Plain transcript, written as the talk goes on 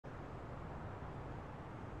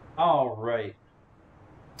Alright.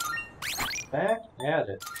 Back at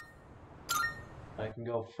it. I can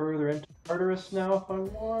go further into Tartarus now if I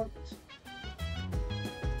want.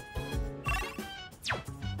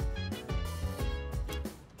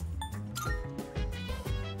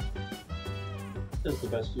 This is the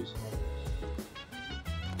best use of it.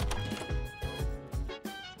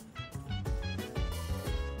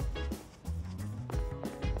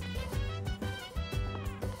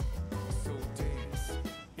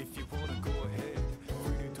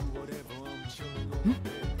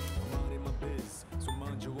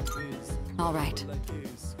 All right.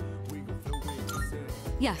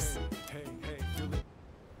 Yes.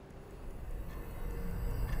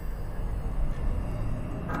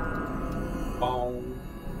 Boom.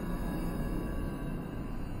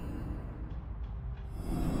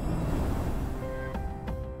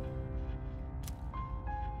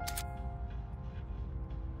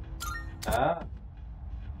 Ah.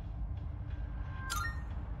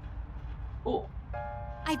 Cool.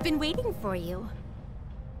 I've been waiting for you.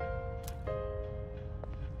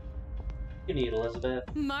 You need Elizabeth.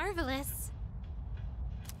 Marvelous.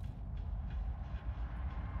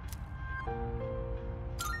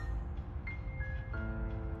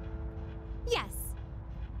 Yes.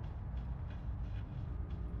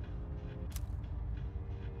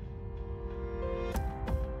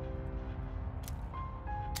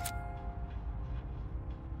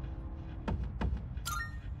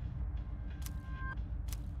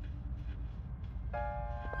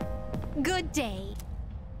 Good day.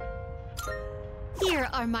 Here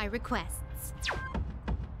are my requests.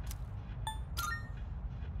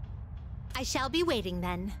 I shall be waiting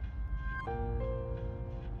then.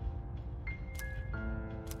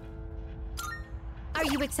 Are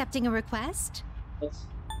you accepting a request? Let's.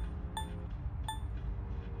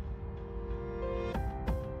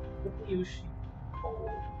 What do you shoot?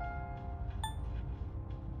 Oh.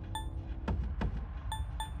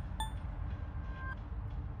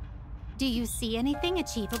 Do you see anything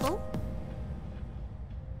achievable?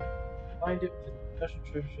 Find it with special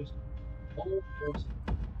treasures. Old person.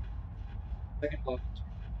 Second block.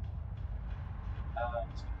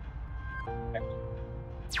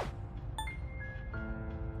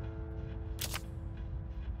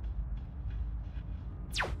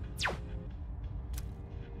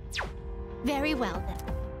 Very well then.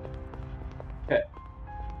 Okay.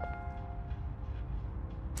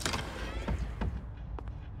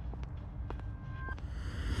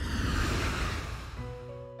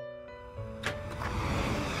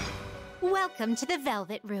 Welcome to the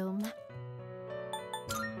Velvet Room.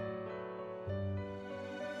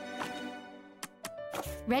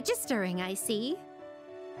 Registering, I see.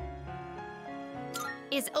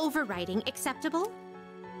 Is overwriting acceptable?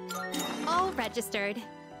 All registered.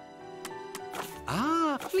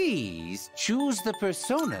 Ah, please choose the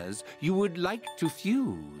personas you would like to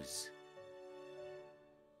fuse.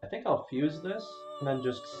 I think I'll fuse this and then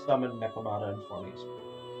just summon Necromata and Formies.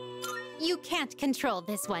 You can't control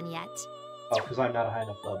this one yet. Oh, because I'm not a high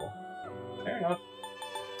enough level. Fair enough.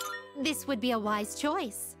 This would be a wise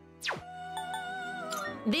choice.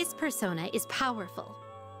 This persona is powerful.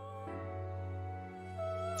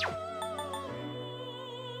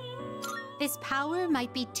 This power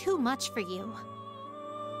might be too much for you.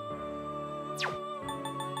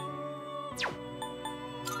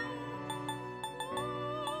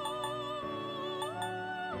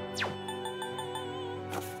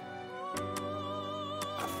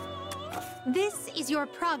 This is your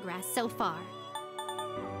progress so far.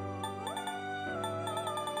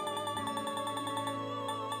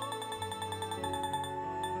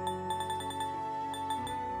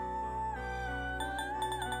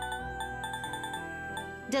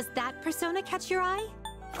 Does that persona catch your eye?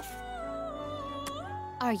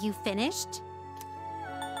 Are you finished?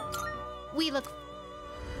 We look...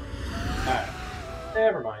 Alright.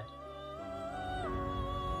 Never mind.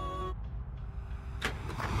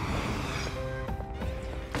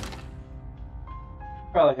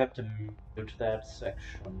 Probably have to mute that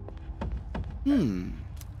section.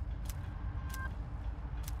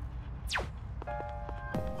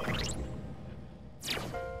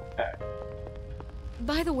 Okay.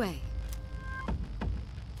 By the way,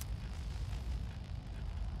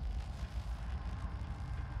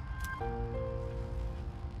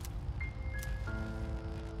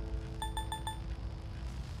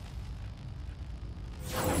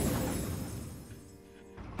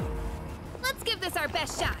 Let's give this our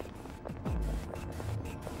best shot.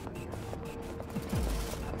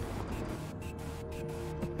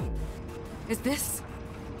 is this?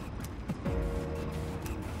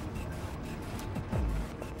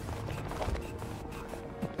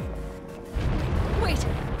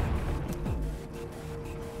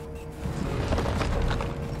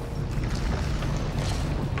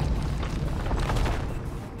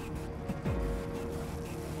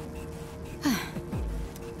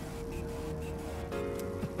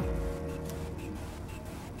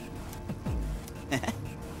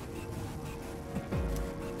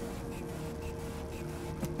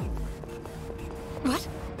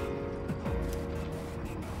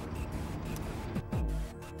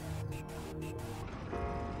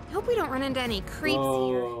 Hope we don't run into any creeps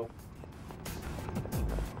Whoa.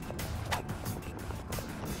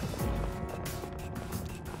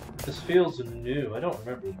 This feels new. I don't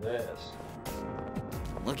remember this.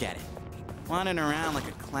 Look at it. Wandering around like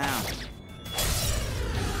a clown.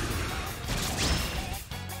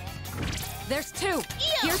 There's two.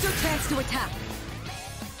 Here's your chance to attack.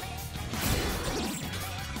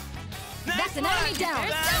 That's an enemy down.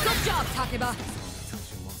 Good job, Takeba.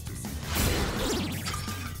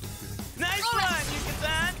 Nice one,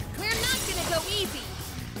 Yuka-san! We're not gonna go easy.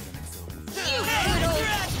 You Hey, good get old... your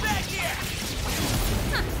ass back here!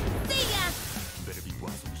 See ya.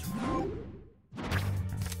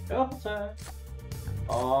 Couple times.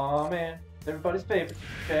 Aw man, everybody's favorite.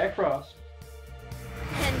 Jack Frost.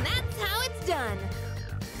 And that's how it's done.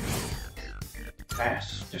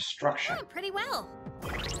 Mass destruction. Oh, pretty well.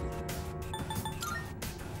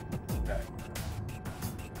 Okay.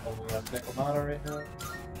 Only left Necromata right now.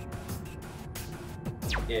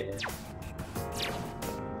 Yeah.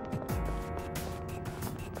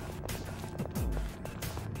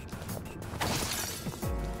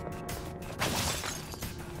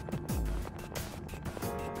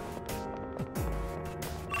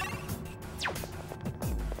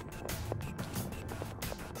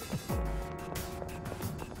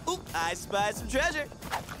 Oop, I spy some treasure.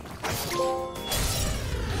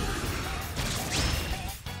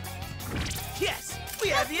 Yes, we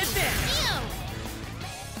have the advantage.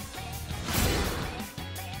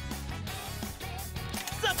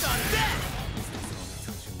 Suck on that!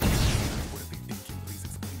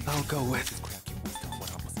 I'll go with.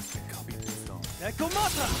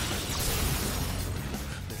 Nekomata!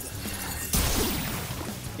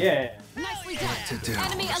 Yeah. Nicely done. to do,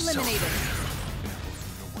 Enemy eliminated.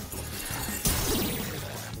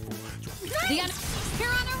 The enemy... You're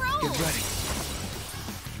on a roll. Get ready.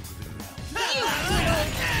 You good old...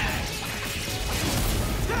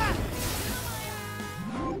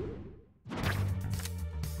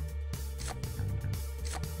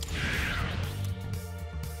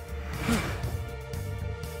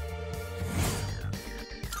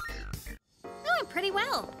 Doing pretty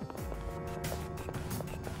well.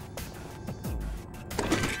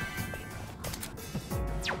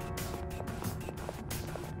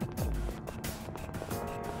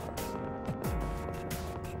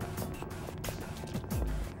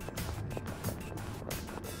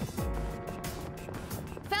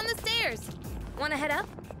 Found the stairs. Want to head up?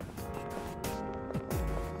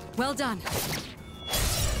 Well done.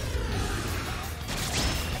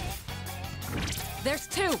 There's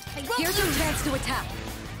two. Here's your chance to attack.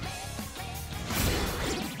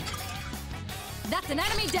 That's an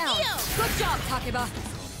enemy down. Good job, Takeba.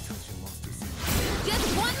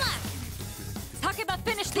 Just one left. Takeba,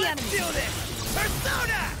 finish the enemy. Do this!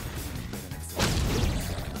 Persona!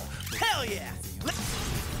 Hell yeah!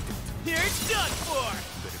 Here it's done for!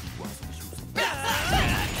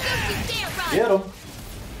 Don't you dare run. Get him.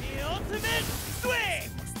 The ultimate swing!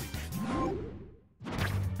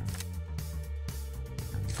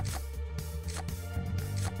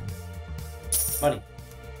 Money.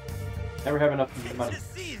 Never have enough money. To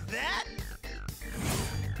see that?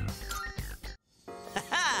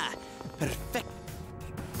 Haha! Perfect!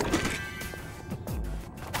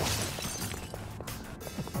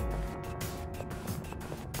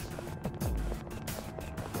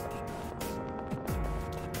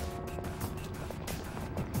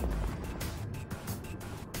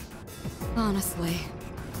 Honestly.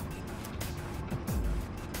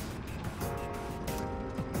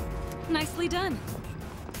 Nicely done.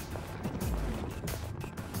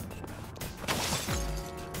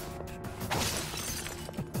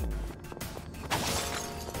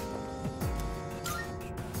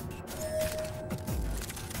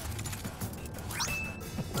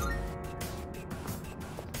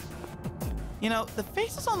 You know, the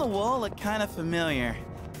faces on the wall look kind of familiar.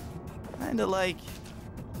 Kinda like...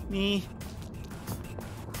 me.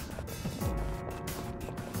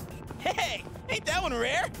 Hey! Ain't that one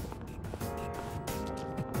rare?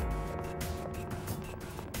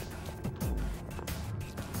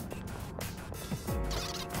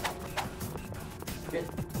 Get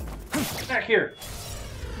back here.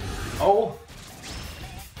 Oh.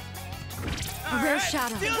 A rare Alright,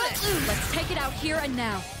 shadow. do this. Let's take it out here and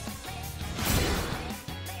now.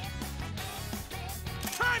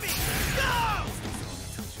 Timing! Go!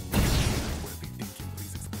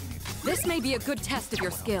 This may be a good test of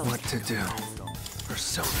your skill. What to do?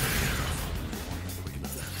 Persona.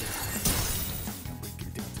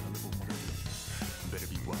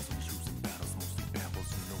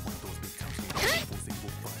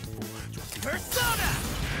 Persona!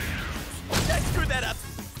 I screwed that up.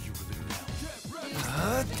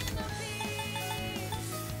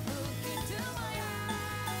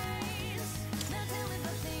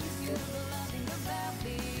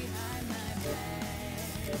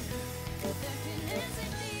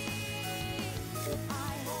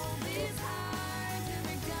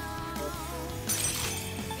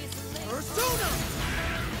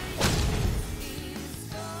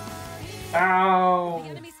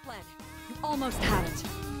 Almost had it.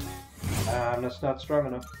 I'm just not strong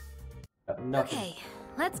enough. Got nothing. Okay,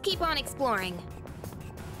 let's keep on exploring.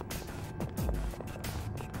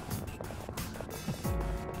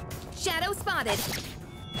 Shadow spotted.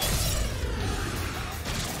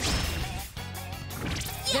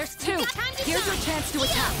 There's two. Here's your chance to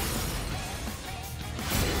attack.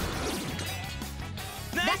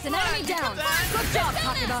 That's an enemy down. Good job,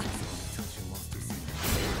 Takeba.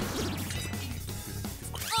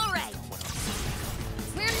 All right.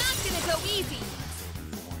 We're not gonna go easy.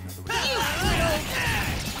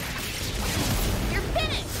 You're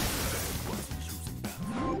finished.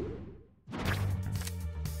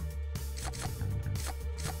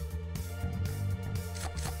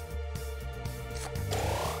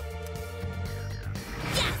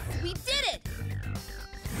 Yes, we did it.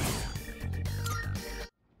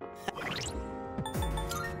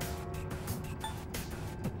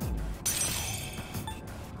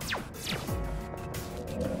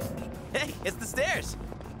 Hey, it's the stairs.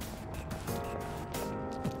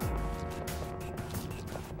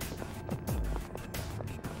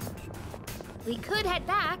 We could head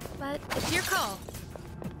back, but it's your call.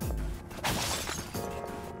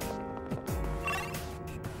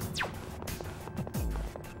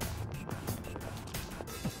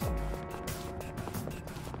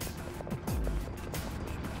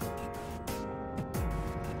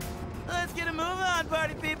 Let's get a move on,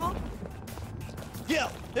 party people. Yo,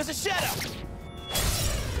 there's a shadow.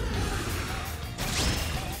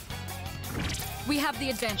 We have the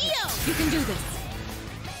advantage. Yo! You can do this.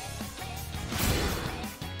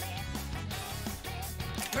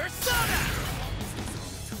 Persona!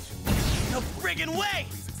 No friggin' way!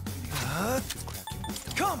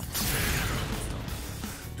 Come!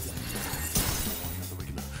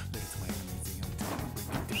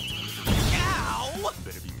 Ow!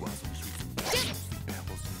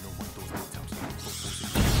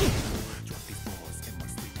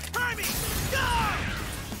 Harvey! Go!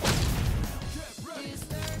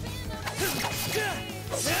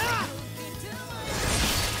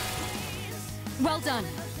 Well done.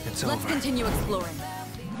 It's Let's over. continue exploring.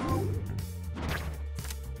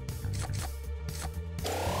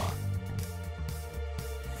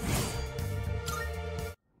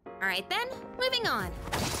 All right then, moving on.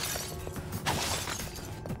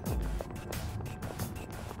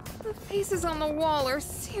 The faces on the wall are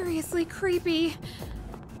seriously creepy.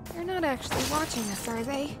 They're not actually watching us, are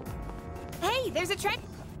they? Hey, there's a treasure.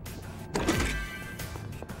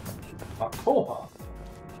 Akoha.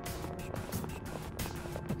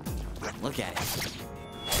 Look at it.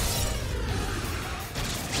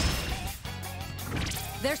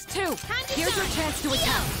 There's two. Time to Here's your shine. chance to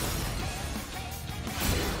attack.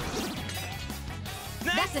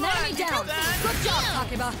 That's an enemy down. Good job,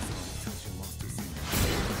 Takeba.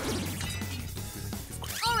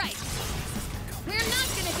 All right. We're not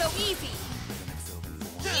gonna go easy.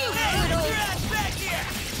 You Hey, little... your ass back here!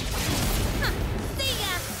 Huh. See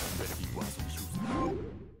ya.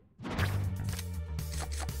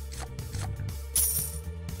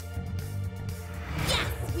 Yes,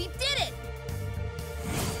 we did it.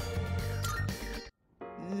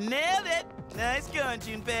 Nailed it! Nice going,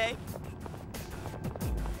 Junpei.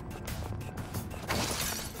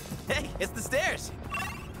 Hey, it's the stairs.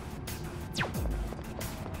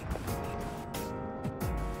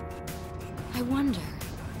 I wonder.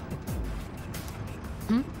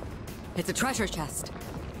 It's a treasure chest.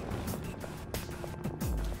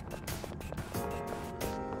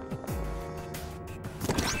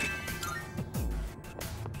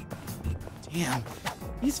 Damn,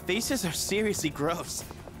 these faces are seriously gross.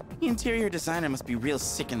 The interior designer must be real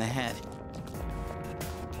sick in the head.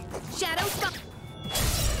 Shadow spot.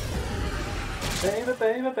 Baby,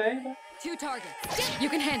 baby, baby. Two targets. You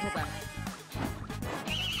can handle them.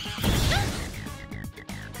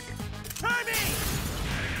 Harvey!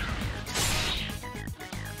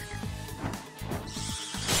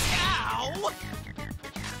 Ow!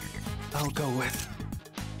 I'll go with...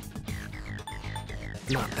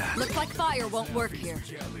 not that. Looks like fire won't work here.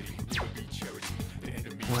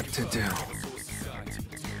 What to do?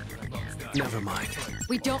 Never mind.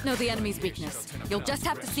 We don't know the enemy's weakness. You'll just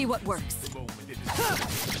have to see what works.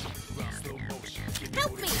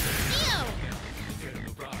 Help me.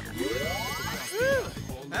 Ew.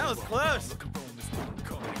 That was close.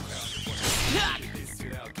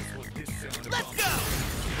 Let's go!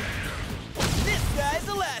 This guy's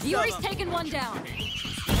the last Yuri's of them. taken one down.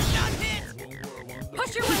 Not hit!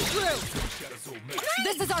 Push your way through.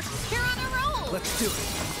 This is our... You're on a roll. Let's do it.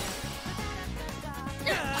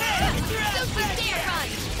 Don't you dare run.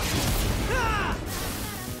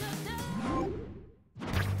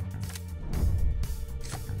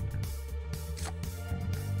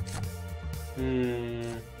 I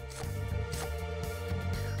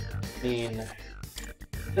mean,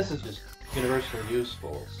 this is just universally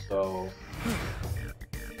useful, so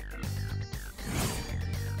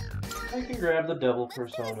I can grab the devil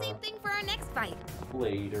persona Same thing for our next fight.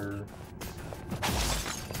 later.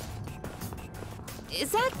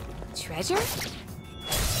 Is that treasure?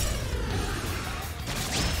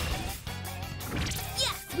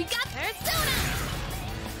 Yes, we got Persona!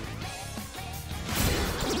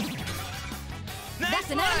 That's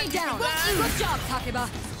an enemy down! Good job, Takeba!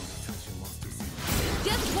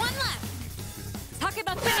 Just one left!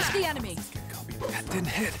 Takeba, finish the enemy! That didn't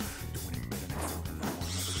hit.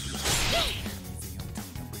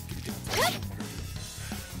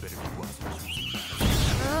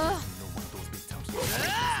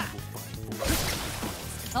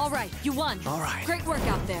 All right, you won. All right. Great work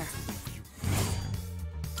out there.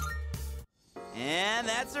 And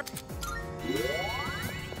that's a...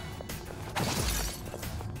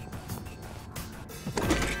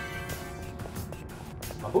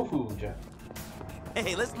 Mabufu Gem.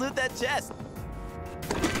 Hey, let's loot that chest.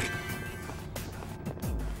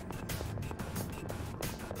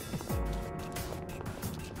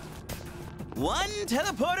 One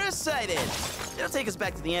teleporter sighted. It'll take us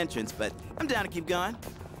back to the entrance, but I'm down to keep going.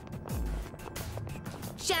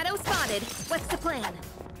 Shadow spotted. What's the plan?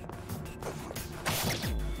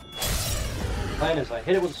 Plan is I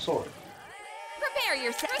hit it with a sword. Prepare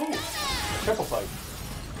yourself. Triple fight.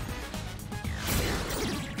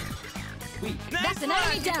 Weak. That's an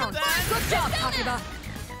enemy down! Good job, Takeba!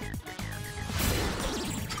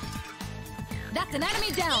 That's an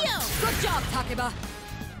enemy down! Good job, Takeba!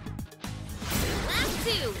 Last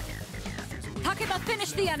two. Takeba,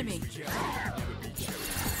 finish the enemy!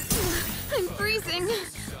 I'm freezing.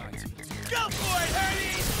 Go for it,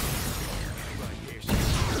 Hurdy!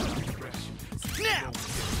 Now!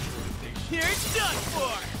 You're done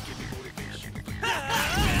for!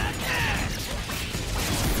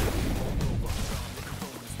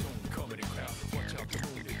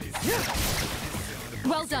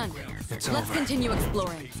 Well done. It's Let's over. continue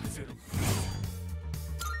exploring.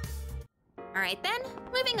 All right then,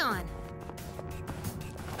 moving on.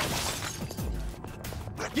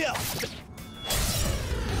 Yo!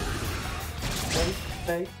 Bait,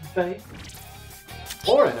 bait, bait.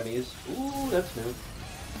 4 enemies. Ooh, that's new.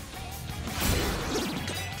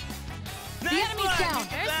 The enemy's down!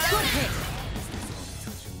 Good hit!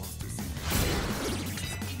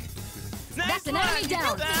 That's an enemy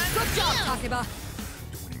down! Good job, Takeba!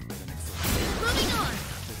 Moving on.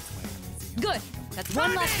 Good. That's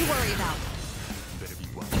one less to worry about.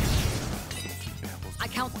 I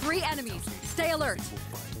count 3 enemies. Stay alert.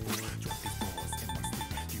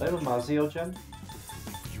 Do I have a Mazio gem?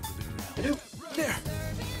 I do. There.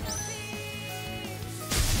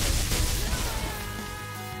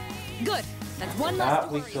 Good. That's one less to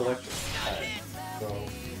Not worry weak to about. electric attack, so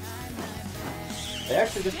they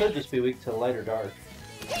actually could just be weak to light or dark.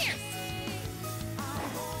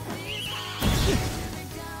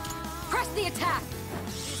 Press the attack!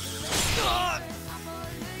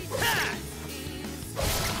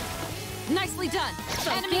 Nicely done!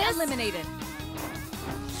 Enemy eliminated!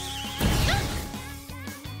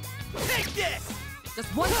 Take this!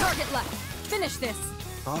 Just one target left. Finish this!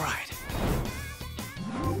 All right.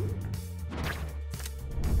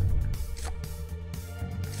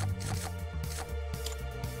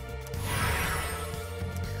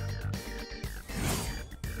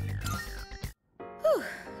 Whew.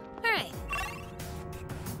 All right.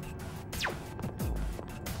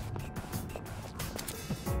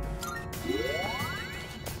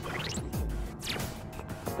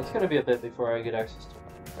 It's gonna be a bit before I get access to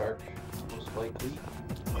dark, most likely.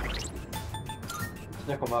 It's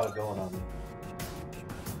Nekomata going on me.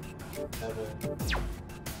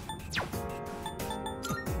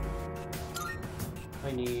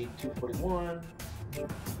 I need 241,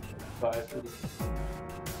 5 for the...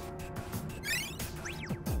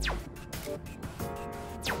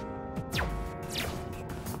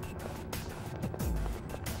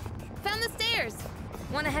 Found the stairs.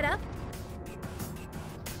 Want to head up?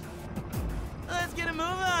 Let's get a move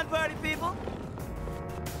on, party people.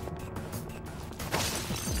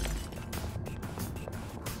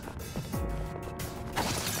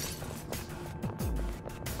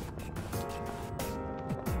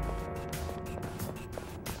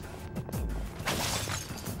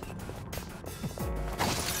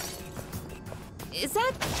 Is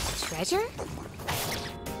that treasure?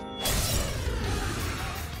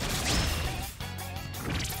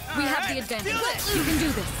 We have the advantage. You can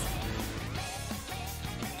do this.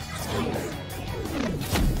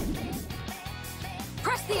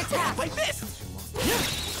 Press the attack! I missed!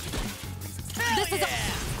 This is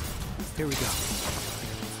Here we go.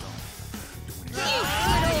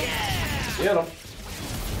 Get him.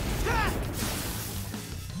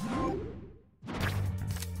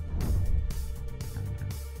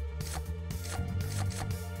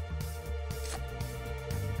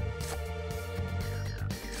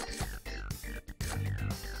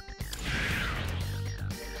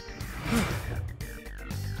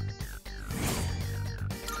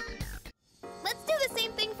 Let's do the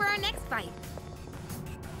same thing for our next fight.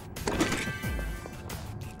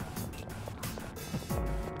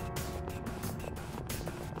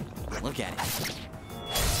 Look at it.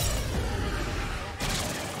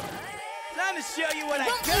 Time to show you what I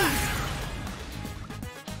got!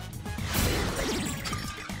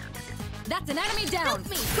 That's an enemy down! Help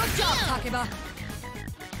me. Good job, Takeba!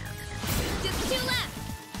 Just 2 left.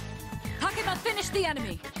 Takeba, finish the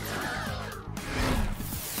enemy!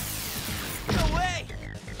 No way!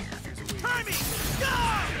 Timing! Go!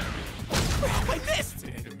 I missed!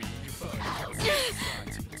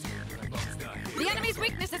 The enemy's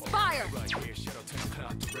weakness is fire!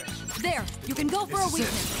 There, you can go for a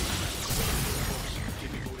weakness.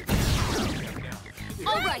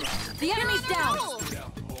 All right, the enemy's down.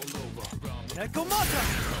 Nekomata!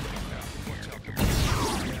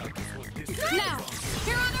 Now,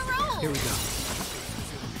 You're on a roll. Here we go.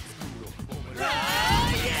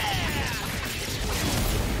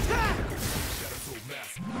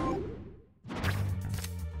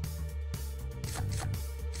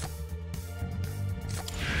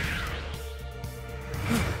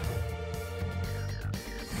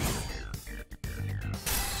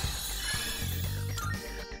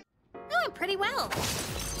 Doing pretty well.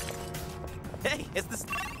 Hey, it's the...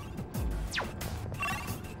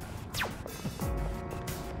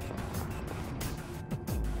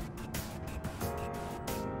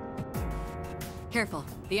 careful.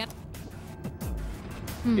 The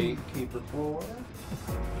Gatekeeper floor.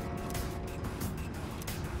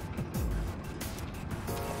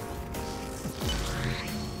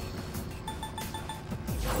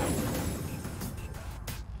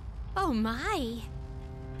 Oh my!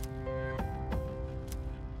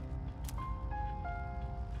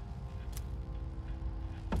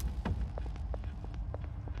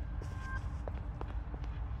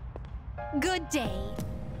 Good day.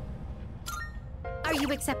 Are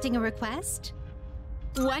you accepting a request?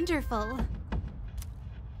 Wonderful.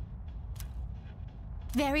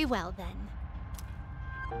 Very well then.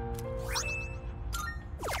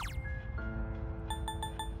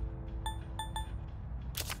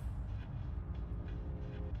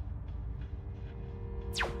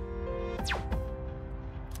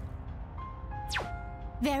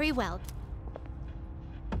 Very well.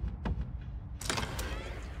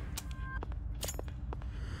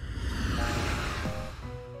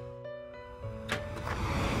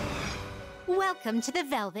 Welcome to the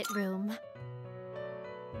Velvet Room.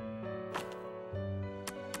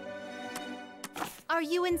 Are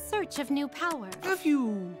you in search of new power? Have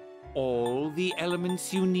you all the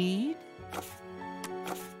elements you need?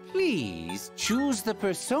 Please choose the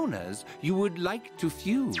personas you would like to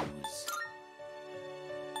fuse.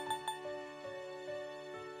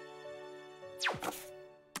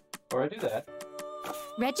 Before I do that,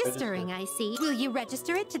 Registering, I see. Will you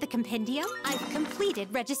register it to the compendium? I've completed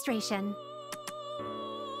registration.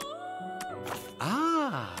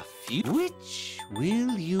 Ah, which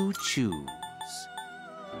will you choose?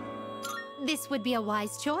 This would be a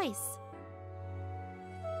wise choice.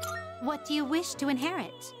 What do you wish to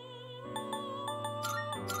inherit?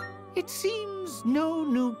 It seems no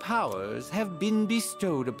new powers have been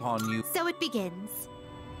bestowed upon you. So it begins.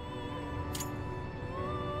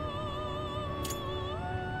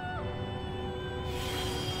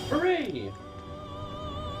 hooray!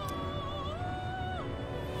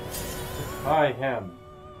 I am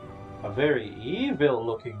a very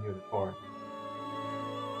evil-looking unicorn.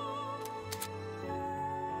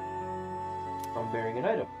 I'm bearing an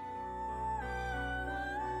item.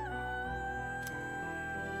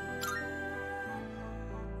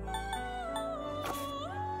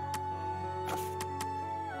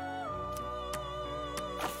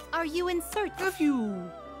 Are you in search? Have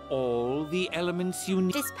you all the elements you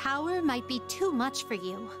need? This power might be too much for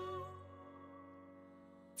you.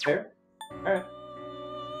 Fair? Alright.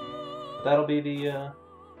 That'll be the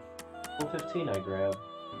full 15 I grab.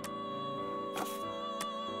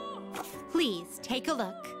 Please take a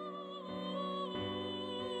look.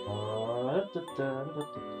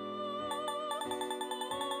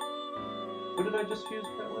 Who did I just fuse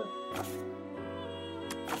that with?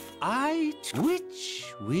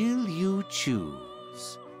 Which will you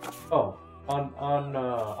choose? Oh,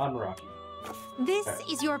 on Rocky. This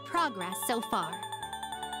Okay. is your progress so far.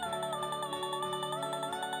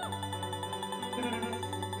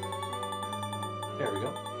 There we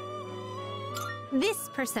go. This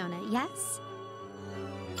persona, yes?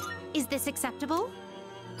 Is this acceptable?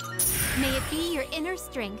 May it be your inner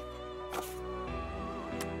strength.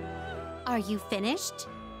 Are you finished?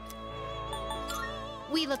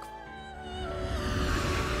 We look...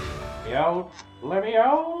 Let me out! Let me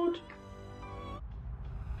out!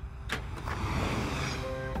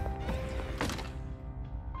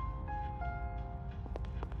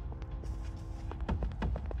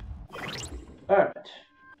 Alright.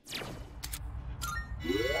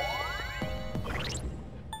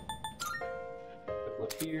 Quick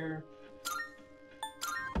look here.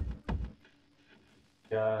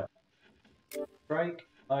 Got strike,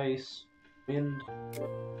 ice, wind.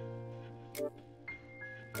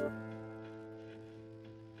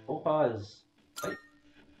 Oha is light.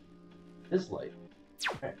 Is light.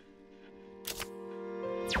 Okay.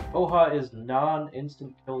 Oha is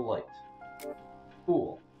non-instant kill light.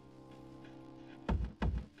 Cool.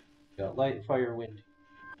 Got light, fire, wind.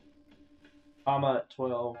 Ama at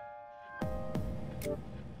 12.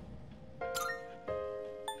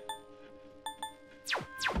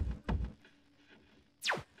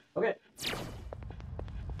 Okay.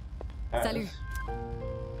 Salut.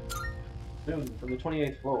 Zoom from the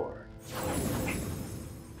 28th floor.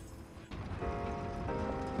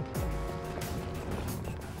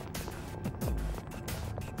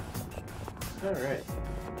 Alright.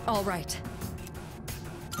 All right.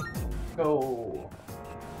 Go.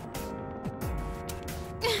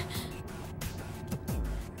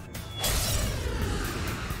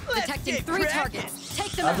 Detecting 3 targets.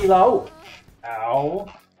 Take them out. Agilao.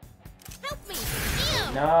 Ow. Help me!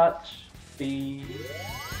 Ew! Not be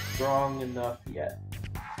strong enough yet.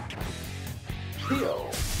 Theo.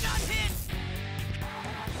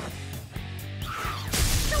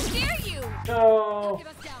 How dare you! No. Give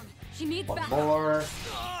us down. She needs One backup. more.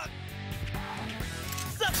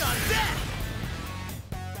 Suck on that!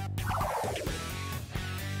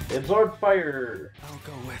 They absorbed fire. I'll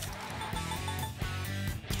go with.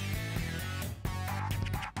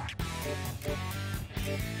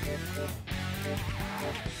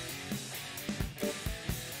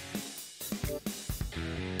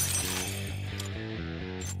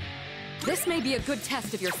 This may be a good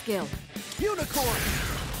test of your skill. Unicorn!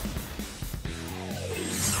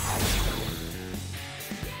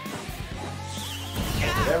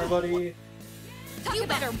 Everybody. You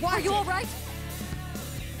better Are watch you it! all right?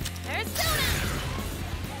 Persona!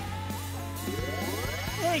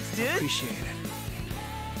 Thanks, dude. Appreciate it.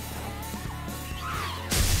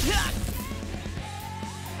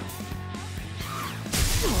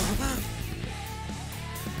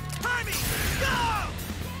 Timing! Go!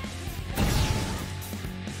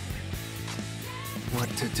 What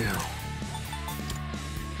to do?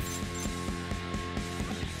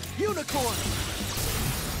 Unicorn!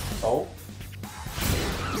 Oh.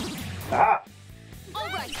 Ah. All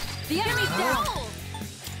right. The enemy's down. Oh!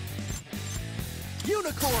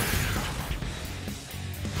 Unicorn!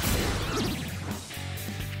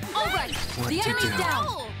 All right. What The to enemy's do? down.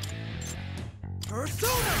 Oh!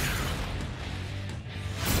 Persona!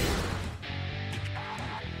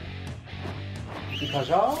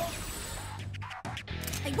 Pikaja?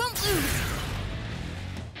 I won't lose!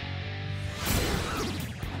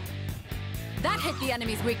 That hit the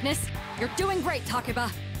enemy's weakness. You're doing great,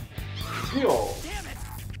 Takeba. Theo. Damn it!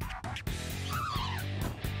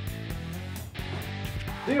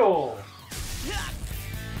 Theo.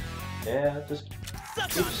 Yeah, just Suck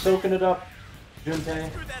keep on soaking it up, Junpei.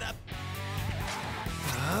 Screw that up!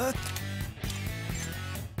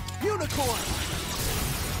 Unicorn!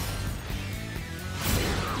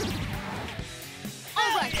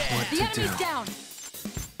 All right. What The to enemy's do? down.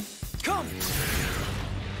 Come!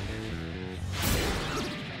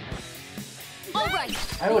 All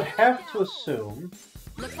right. I would have to assume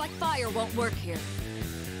Looks like fire won't work here.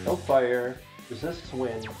 no fire, resists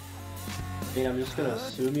wind. I mean, I'm just gonna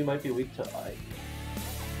assume you might be weak to ice.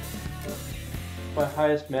 My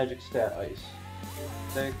highest magic stat, ice.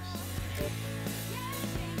 6,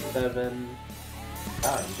 7,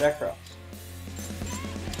 9. Jack Frost.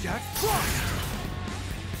 Jack Frost!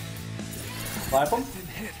 Slap him? Didn't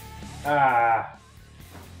hit. Ah.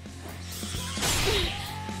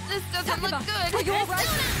 This doesn't look Takeba, good! are you all right?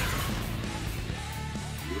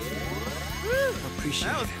 Appreciate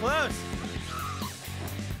That was it. close!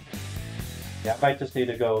 Yeah, I might just need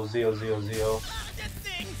to go Zeo, Zeo, Zeo. Ah, that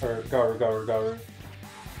stings! Or Garu, Garu, Garu.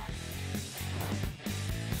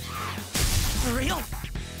 For real?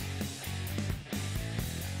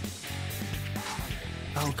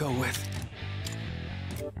 I'll go with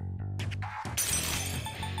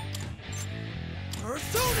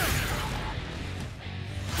Persona!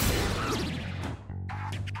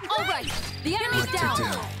 All right, the enemy's What down. to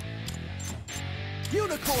do?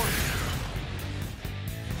 Unicorn!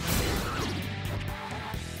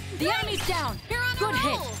 The enemy's down. Good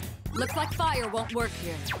hit. Looks like fire won't work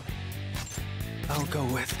here. I'll go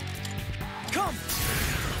with. Come!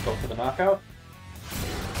 Go for the knockout.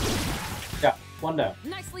 Yeah, one down.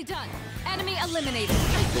 Nicely done. Enemy eliminated.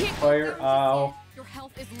 Big fire. Ow. Your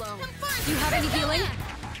health is low. Do you have any healing?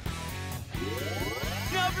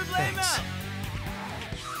 Never blame Thanks. out!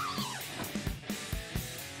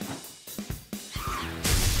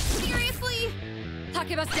 Seriously?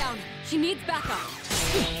 Takeba's down. She needs backup.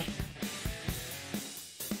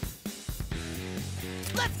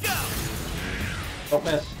 Let's go! Don't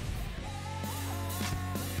miss.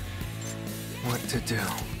 What to do?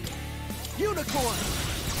 Unicorn!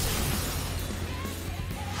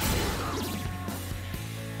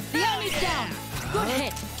 The enemy's down. Good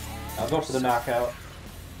hit. I'll go for the knockout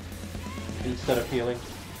instead of healing.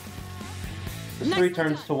 This Nicely 3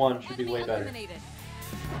 turns done. to 1 should be Enemy way better. eliminated.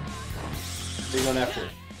 What are you going after?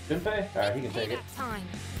 Junpei? Alright, he can take it. Time.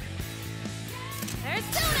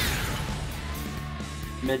 Persona!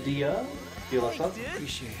 Medea? Heal us up. Dude,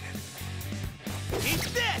 Appreciate it. eat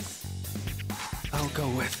this! I'll go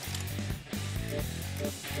with.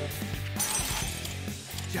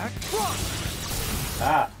 Jack Frost!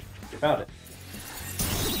 Ah, you found it.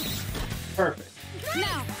 Perfect.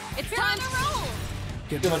 Now, it's time to roll.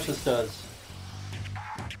 See how much this does.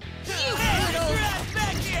 Hey, get your ass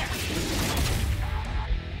back here!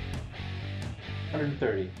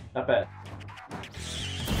 130. Not bad.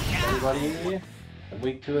 Everybody, I'm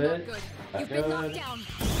weak to Not it. good. Not You've been knocked good. down.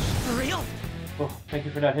 For real? Oh, thank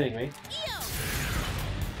you for not hitting me.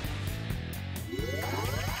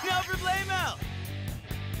 Never blame out!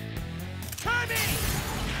 Timing!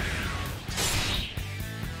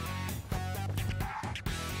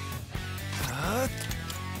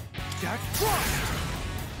 Jack Frost!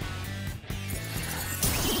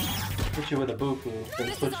 Hit you with a buku, then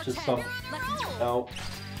This switch is our to test. some. Let's go. No,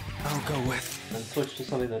 I'll go with. then switch to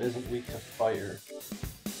something that isn't weak to fire.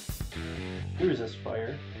 You resist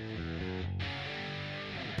fire.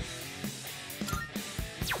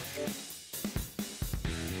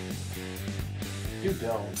 You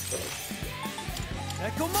don't, but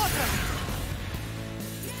Ekomata!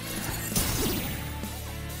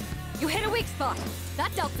 You hit a weak spot.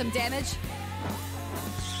 That dealt some damage.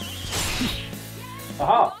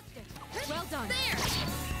 aha! Dodged it. Well done.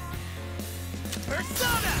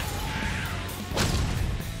 Persona!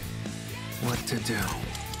 What to do?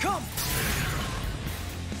 Come!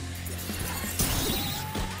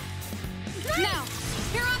 Now,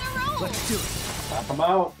 you're on a roll. Let's do it. Knock him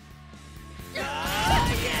out. Ah,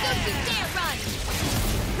 Don't yeah! you dare run!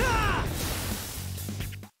 Ah!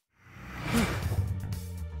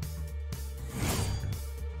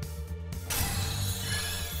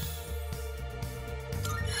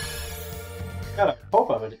 Gotta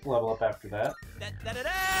hope I would level up after that. Da-da-da-da!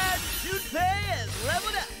 Junpei has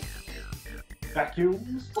leveled up!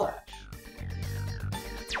 Vacuum splash.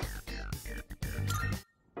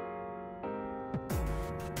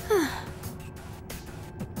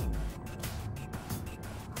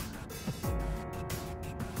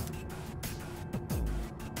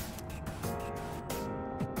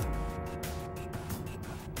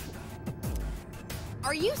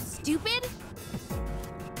 Are you stupid?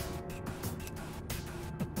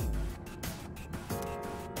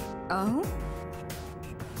 Oh?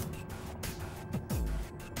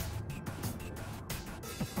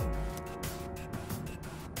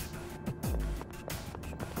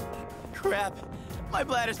 Crap! My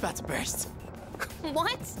bladder's about to burst.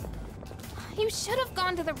 What? You should have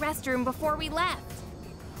gone to the restroom before we left.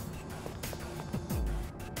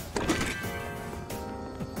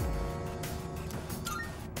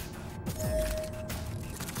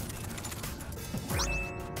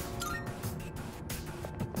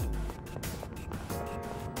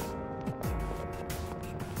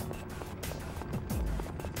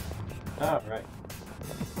 Alright.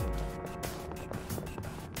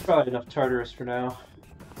 Probably enough Tartarus for now.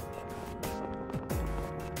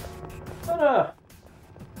 Not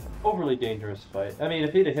overly dangerous fight. I mean,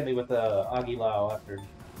 if he'd have hit me with a Agilao after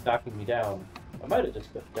knocking me down, I might have just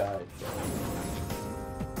died.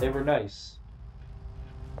 They were nice.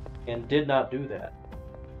 And did not do that.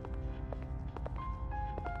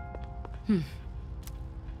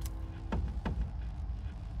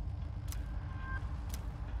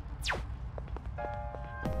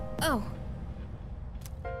 Oh.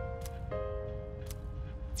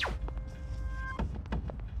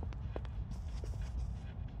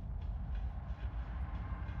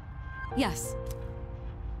 Yes.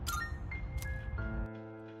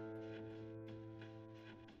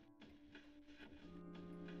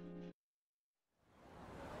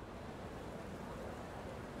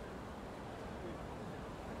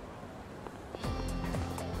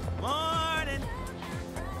 Morning.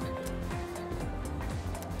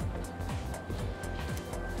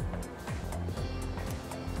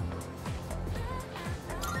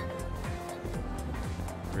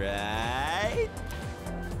 Right.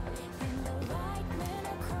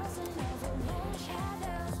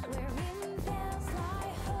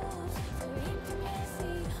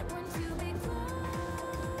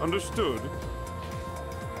 Understood.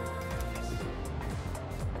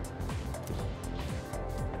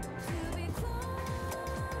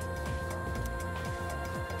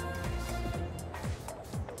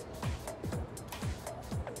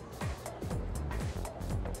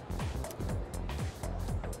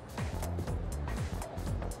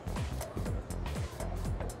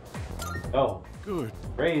 Oh, Good.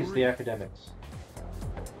 raise the academics.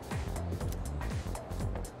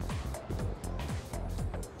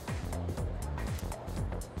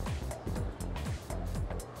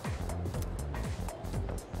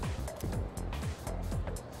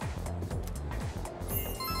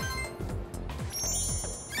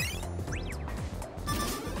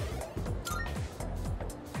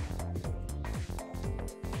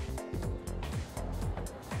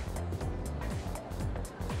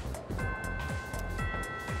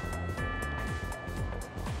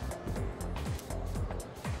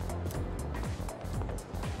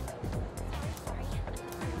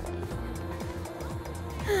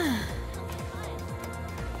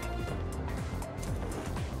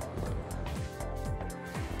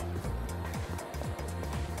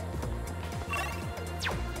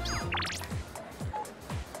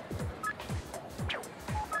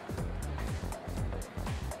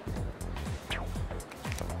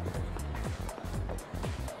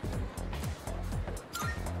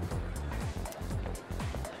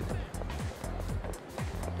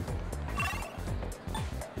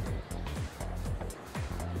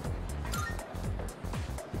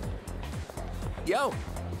 Yo!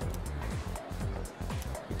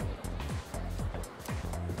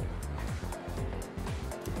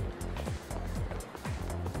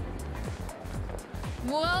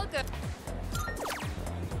 Welcome.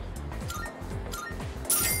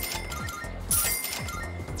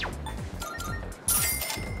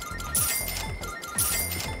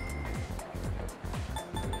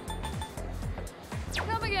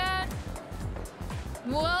 Come again.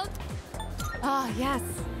 Well. Ah, yes.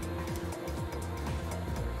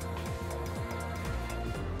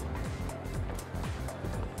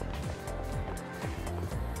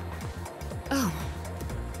 Oh.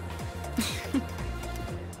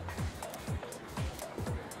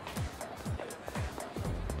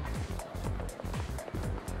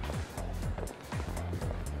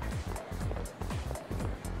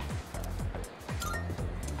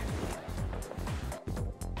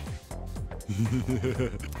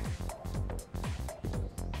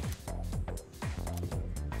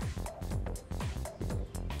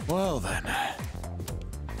 Well then.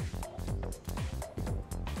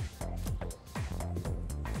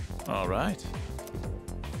 All right.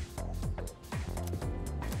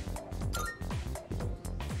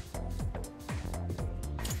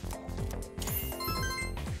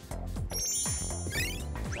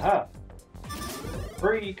 Ah,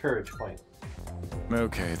 free courage point.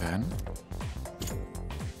 Okay then.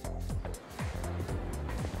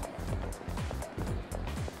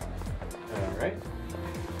 All right.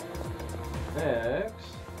 Next.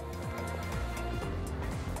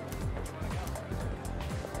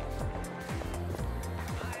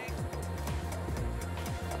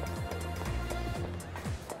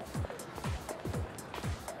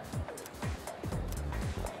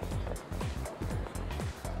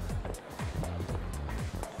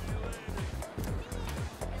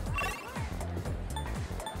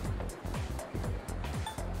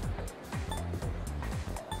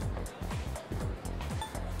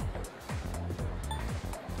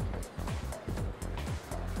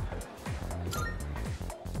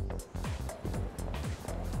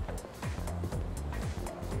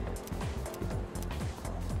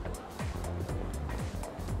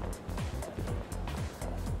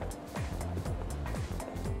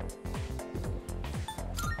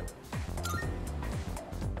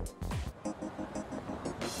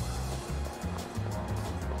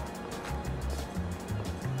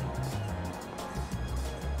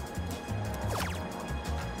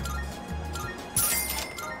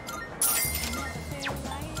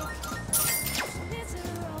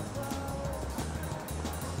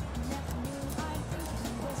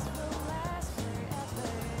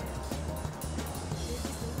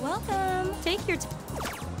 welcome. Take your time.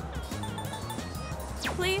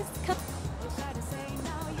 Please come.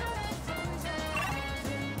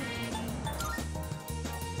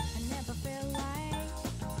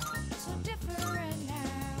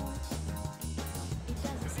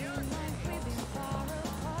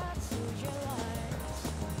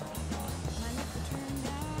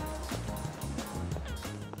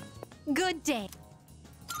 Good day.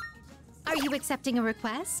 Are you accepting a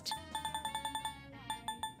request?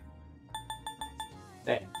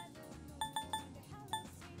 Dang.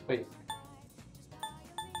 Wait.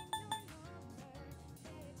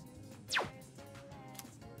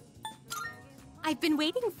 I've been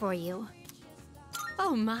waiting for you.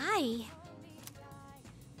 Oh my.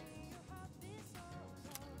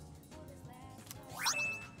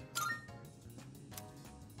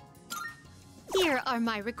 Here are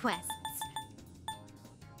my requests.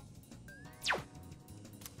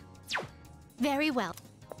 Very well.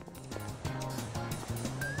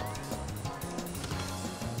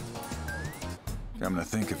 Come to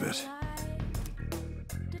think of it.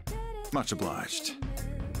 Much obliged.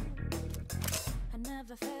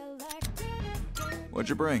 What'd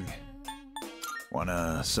you bring?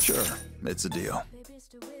 Wanna... Sure, it's a deal.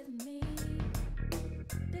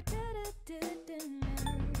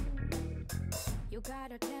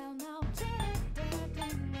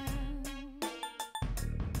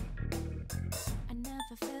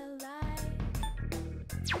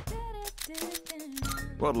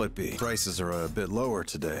 What'll it be? Prices are a bit lower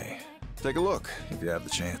today. Take a look if you have the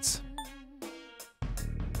chance.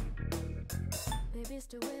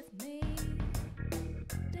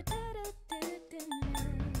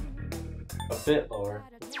 A bit lower,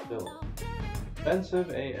 but still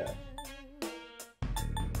expensive AF.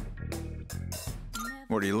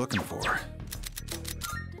 What are you looking for?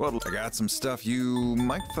 Well, I got some stuff you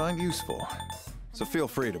might find useful, so feel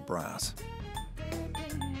free to browse.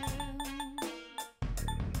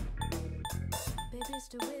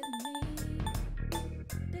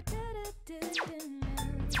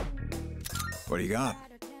 What do you got?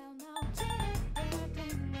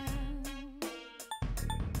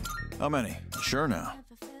 How many? Sure now.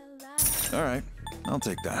 All right, I'll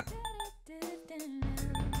take that.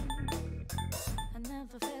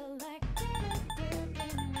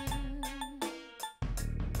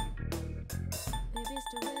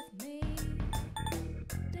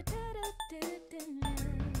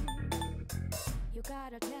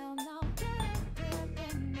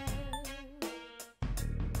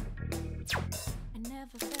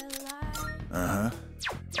 Uh-huh.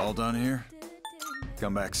 All done here?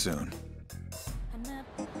 Come back soon.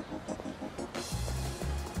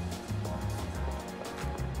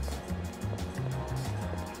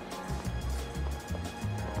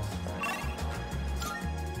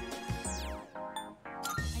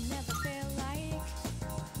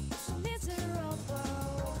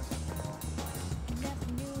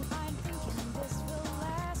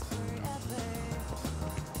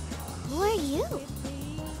 Who are you?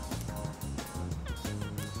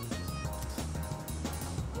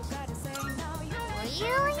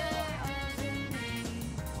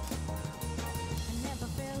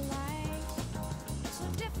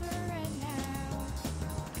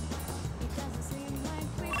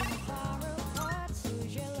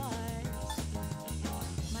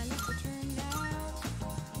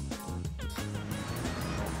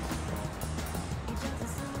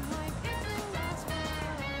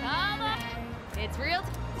 It's real.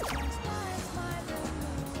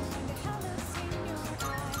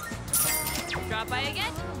 Drop by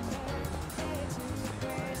again?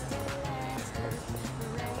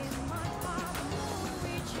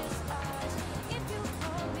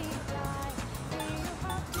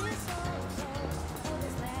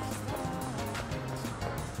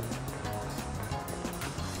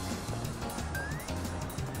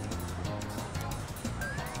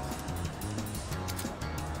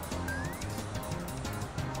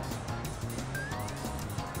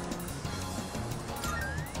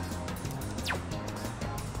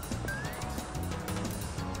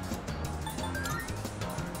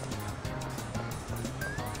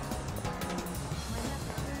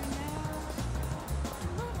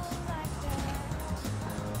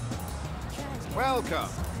 Welcome.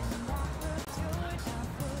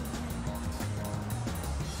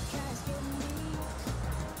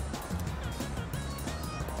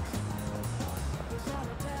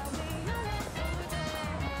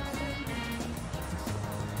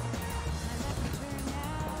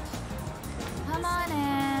 Come on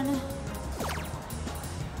in.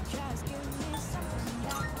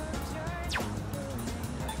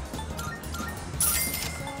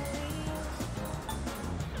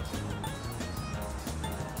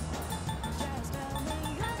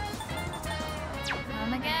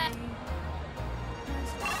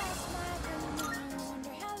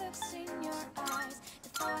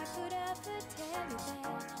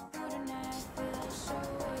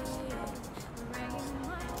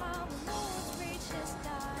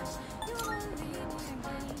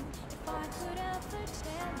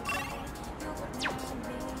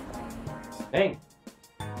 Dang.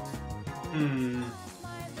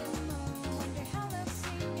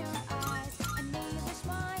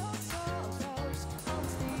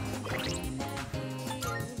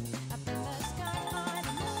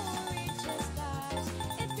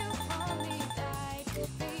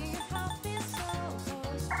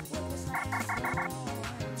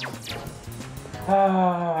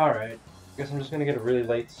 Alright. Guess I'm just gonna get a really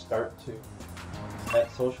late start to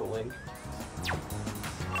that social link.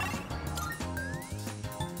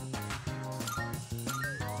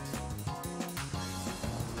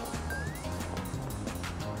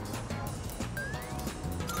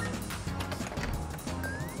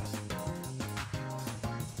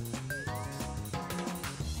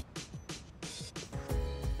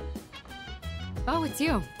 Oh, it's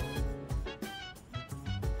you.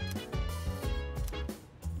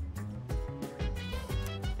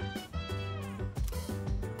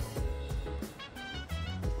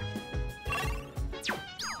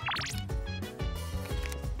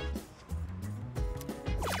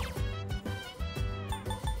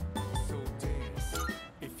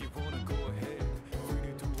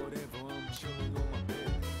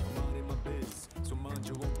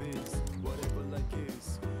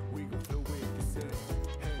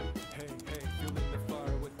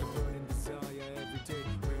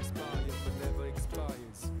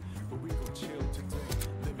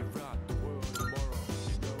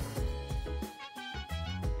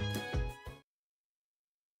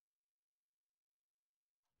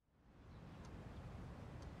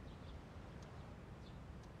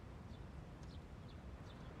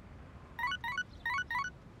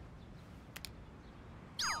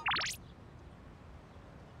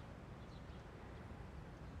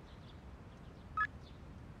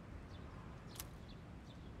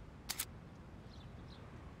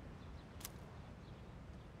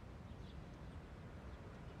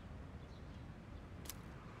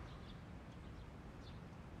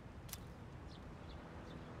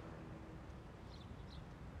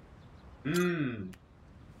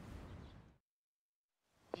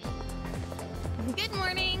 Good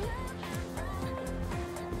morning.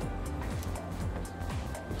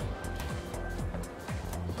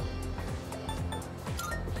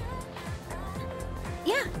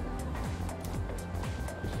 Yeah.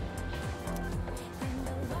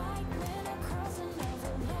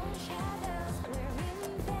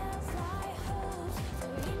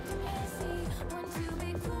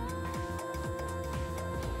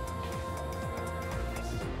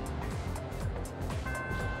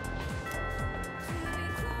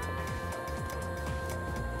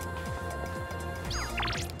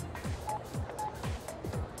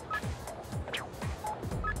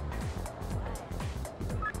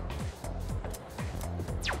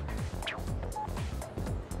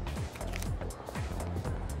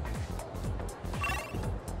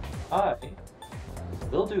 I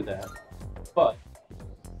will do that, but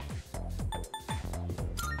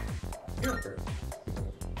here first.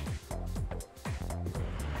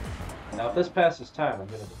 Now, if this passes time, I'm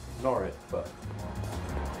gonna ignore it, but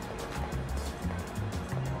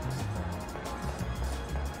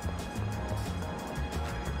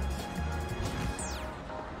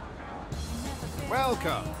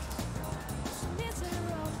Welcome.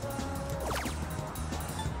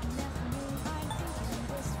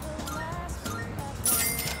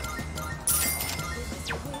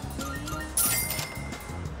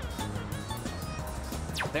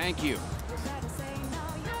 Thank you.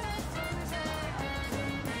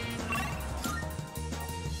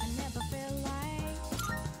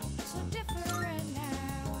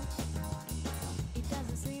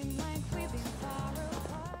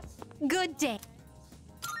 Good day.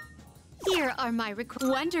 Here are my requests.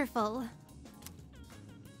 Wonderful.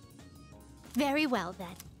 Very well,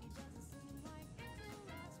 then.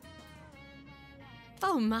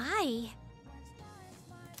 Oh, my.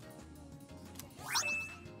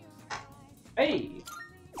 hey,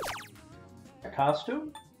 a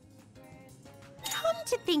costume? Come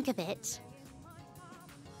to think of it.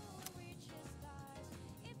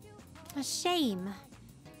 A shame.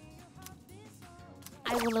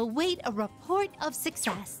 I will await a report of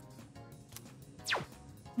success.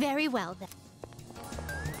 Very well, then.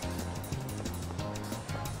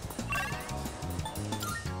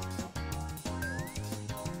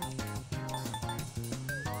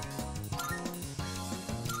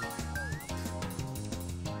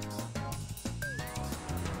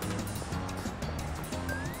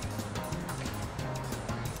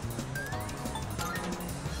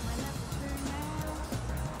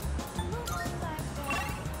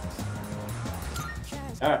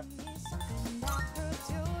 Alright.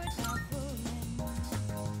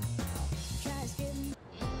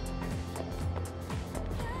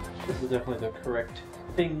 This is definitely the correct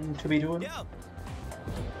thing to be doing. Yo.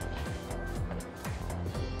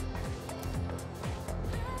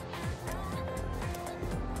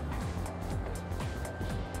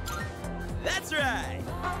 That's right.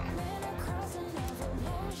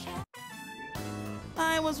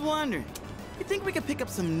 I was wondering, you think we could pick up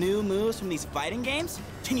some new moves from these fighting games?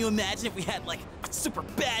 Can you imagine if we had like a super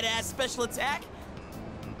badass special attack?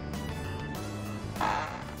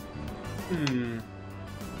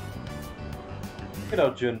 Look at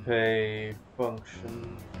how Junpei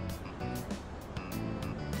function.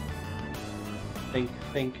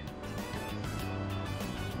 Think.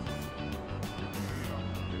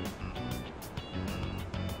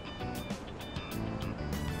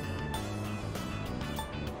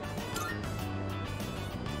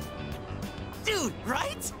 Dude,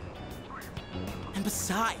 right? And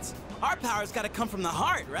besides, our power's gotta come from the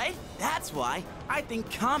heart, right? That's why I think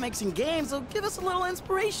comics and games will give us a little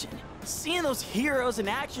inspiration. Seeing those heroes in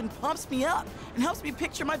action pumps me up and helps me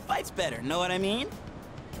picture my fights better, know what I mean?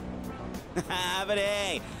 But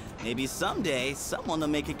hey, maybe someday someone will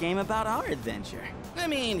make a game about our adventure. I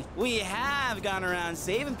mean, we have gone around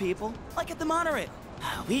saving people, like at the monorail.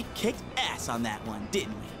 We kicked ass on that one,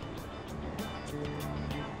 didn't we?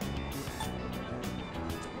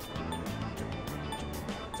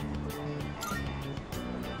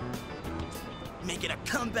 Making a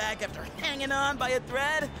comeback after hanging on by a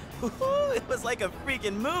thread? Ooh, it was like a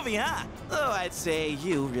freaking movie, huh? Though I'd say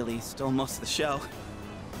you really stole most of the show.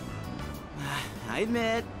 I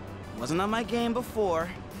admit, it wasn't on my game before.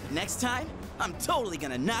 But next time, I'm totally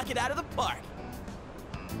gonna knock it out of the park.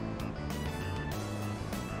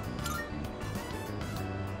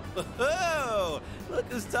 Whoa! Look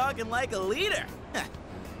who's talking like a leader.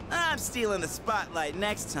 I'm stealing the spotlight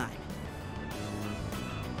next time.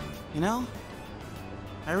 You know,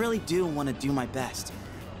 I really do want to do my best.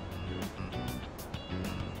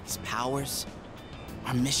 These powers,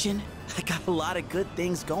 our mission, I got a lot of good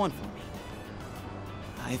things going for me.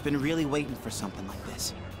 I've been really waiting for something like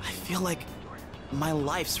this. I feel like my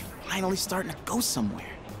life's finally starting to go somewhere.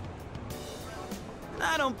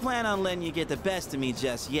 I don't plan on letting you get the best of me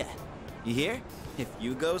just yet. You hear? If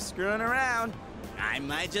you go screwing around, I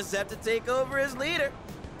might just have to take over as leader.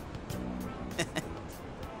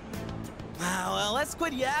 Well, let's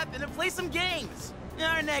quit yapping and play some games.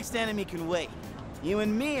 Our next enemy can wait. You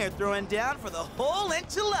and me are throwing down for the whole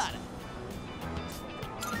enchilada.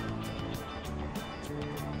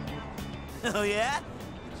 Oh yeah?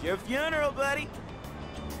 It's your funeral, buddy.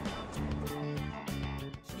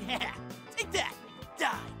 Yeah, take that.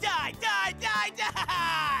 Die, die, die, die,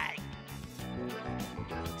 die!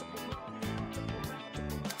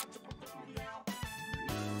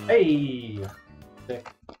 Hey! Sick.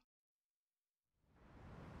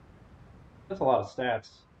 That's a lot of stats,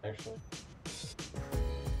 actually.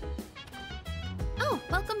 Oh,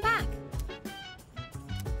 welcome back.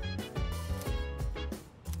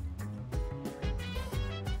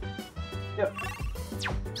 Yep.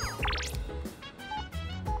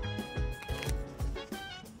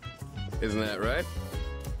 Isn't that right?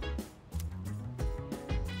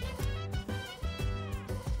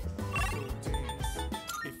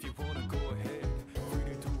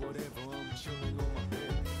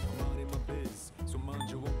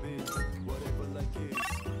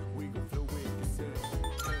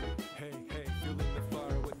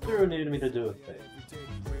 Zero needed me to do a thing.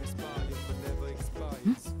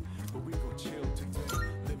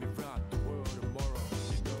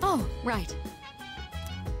 Oh, right.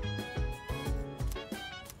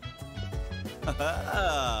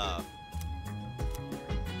 Oh.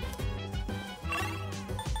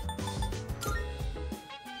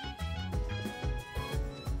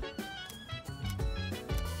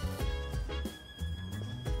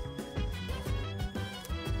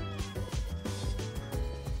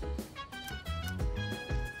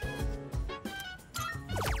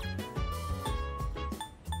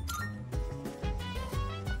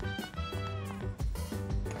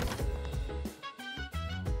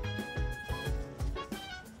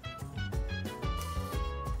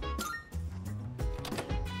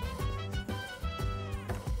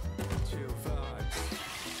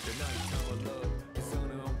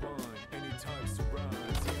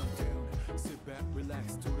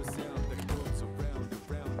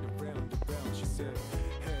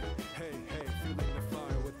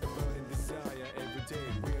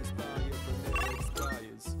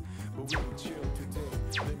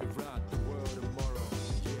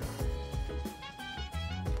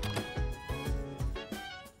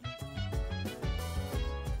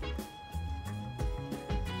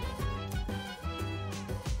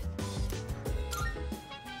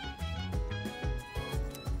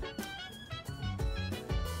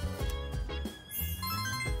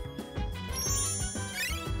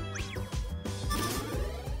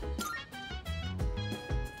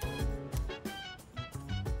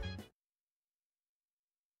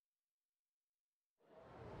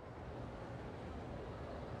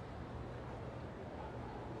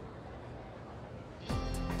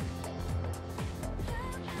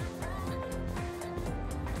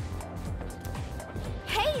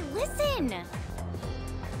 in!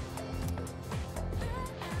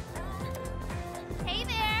 Hey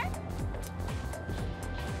there!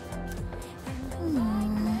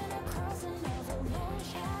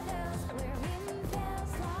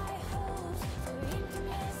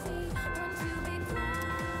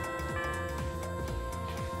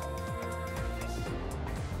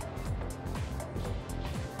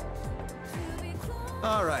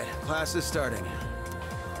 All right, class is starting.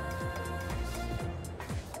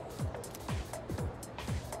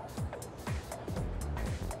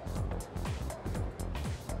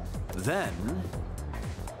 Then...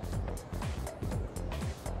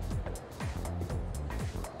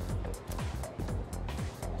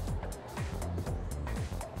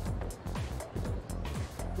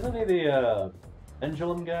 Isn't he the,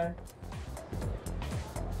 pendulum guy?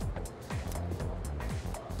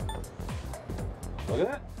 Look at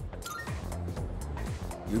that.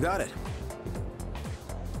 You got it.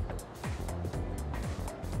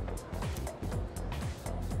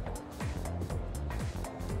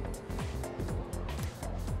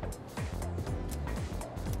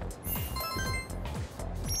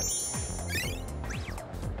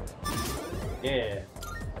 Yeah.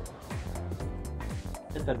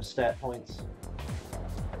 Hit them stat points.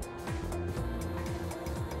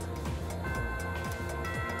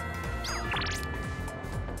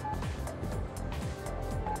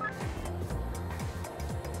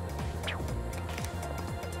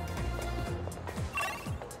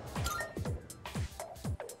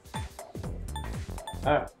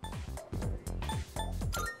 Alright.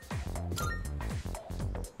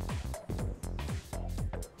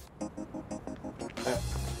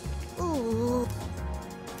 Ooh.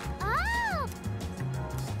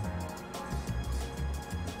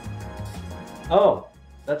 Oh,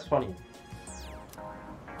 that's funny.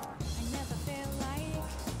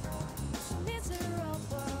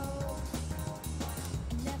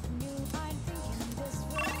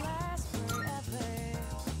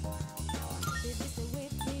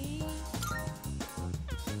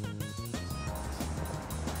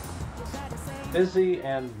 Busy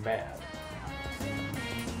and mad.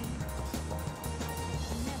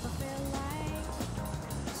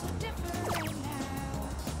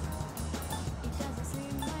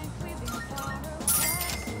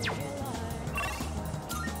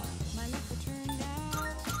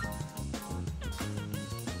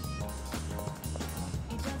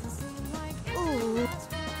 Ooh.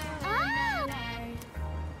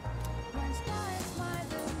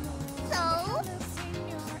 So?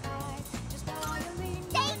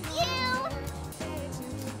 Thank you!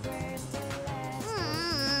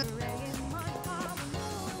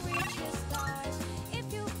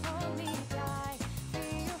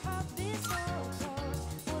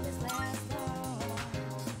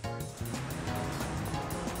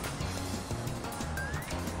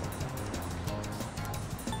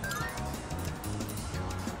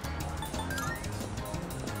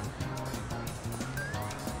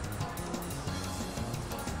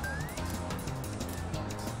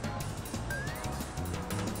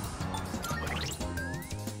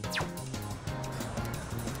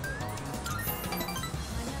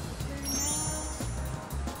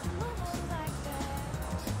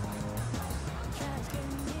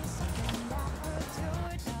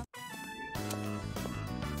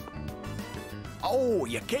 Oh,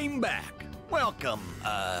 you came back. Welcome.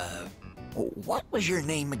 What was your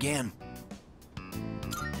name again?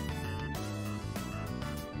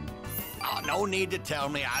 Oh, no need to tell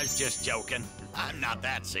me. I was just joking. I'm not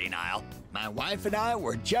that senile. My wife and I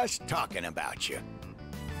were just talking about you.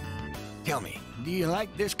 Tell me, do you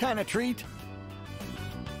like this kind of treat?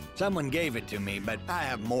 Someone gave it to me, but I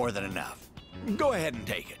have more than enough. Go ahead and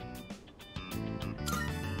take it.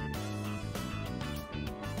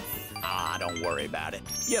 Ah, don't worry about it.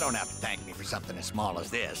 You don't have to thank me for something as small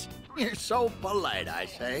as this. You're so polite, I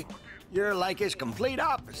say. You're like his complete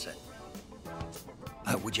opposite.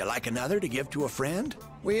 Would you like another to give to a friend?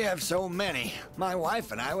 We have so many. My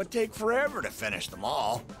wife and I would take forever to finish them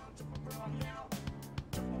all.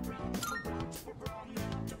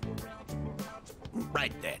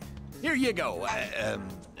 Right then. Here you go.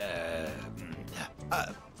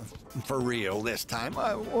 For real this time.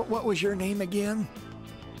 What was your name again?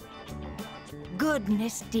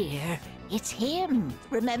 Goodness, dear. It's him,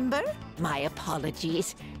 remember? My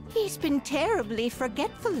apologies. He's been terribly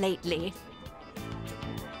forgetful lately.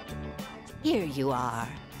 Here you are.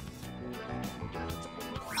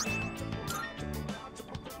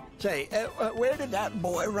 Say, where did that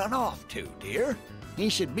boy run off to, dear? He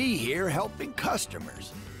should be here helping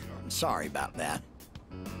customers. I'm sorry about that.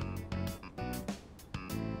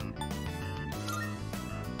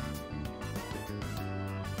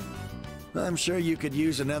 I'm sure you could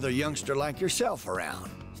use another youngster like yourself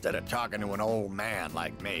around, instead of talking to an old man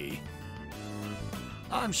like me.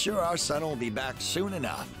 I'm sure our son will be back soon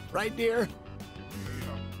enough. Right, dear?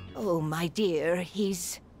 Oh, my dear,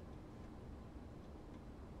 he's...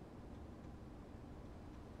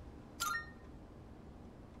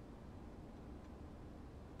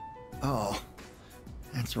 Oh,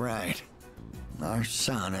 that's right. Our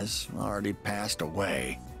son has already passed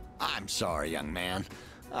away. I'm sorry, young man.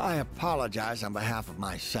 I apologize on behalf of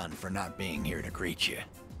my son for not being here to greet you.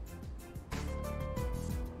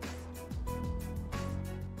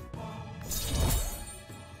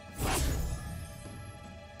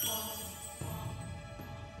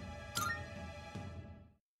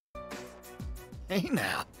 Hey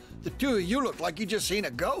now, the two of you look like you just seen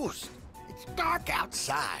a ghost. It's dark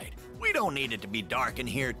outside. We don't need it to be dark in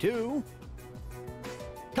here, too.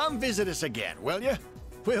 Come visit us again, will you?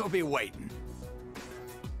 We'll be waiting.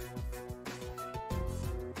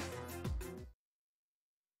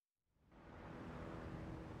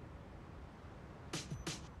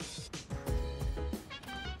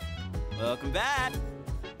 Welcome back.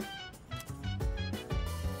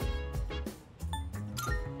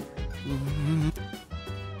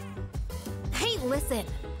 Hey, listen.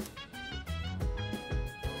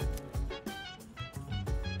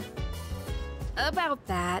 About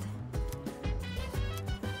that.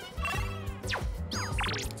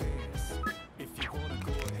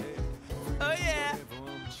 Oh, yeah.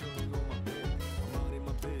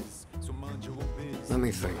 Let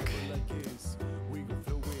me think.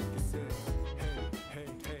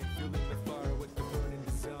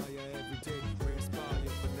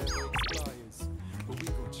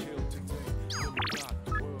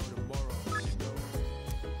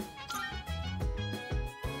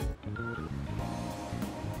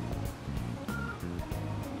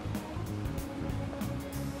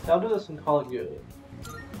 I'll do this and call it good.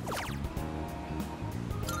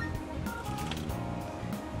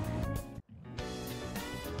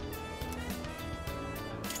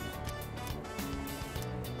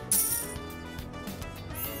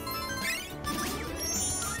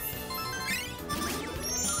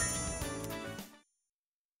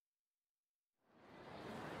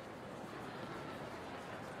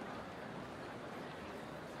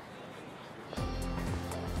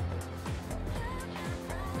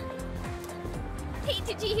 Hey,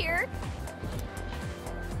 did you hear?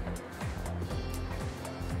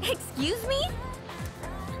 Excuse me?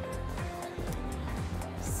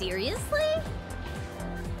 Seriously?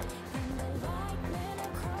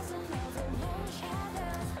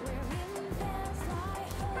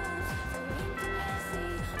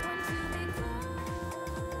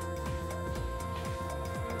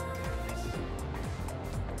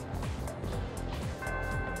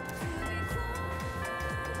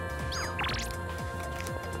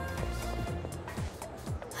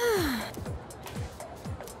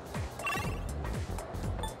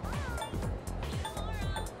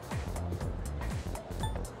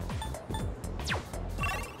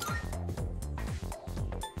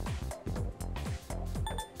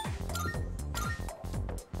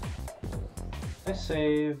 I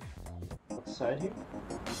save outside here?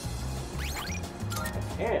 I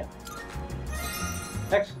can.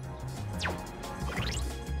 Excellent.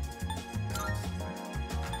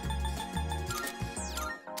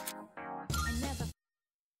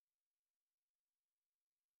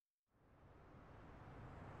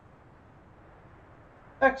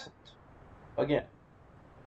 Excellent. Again.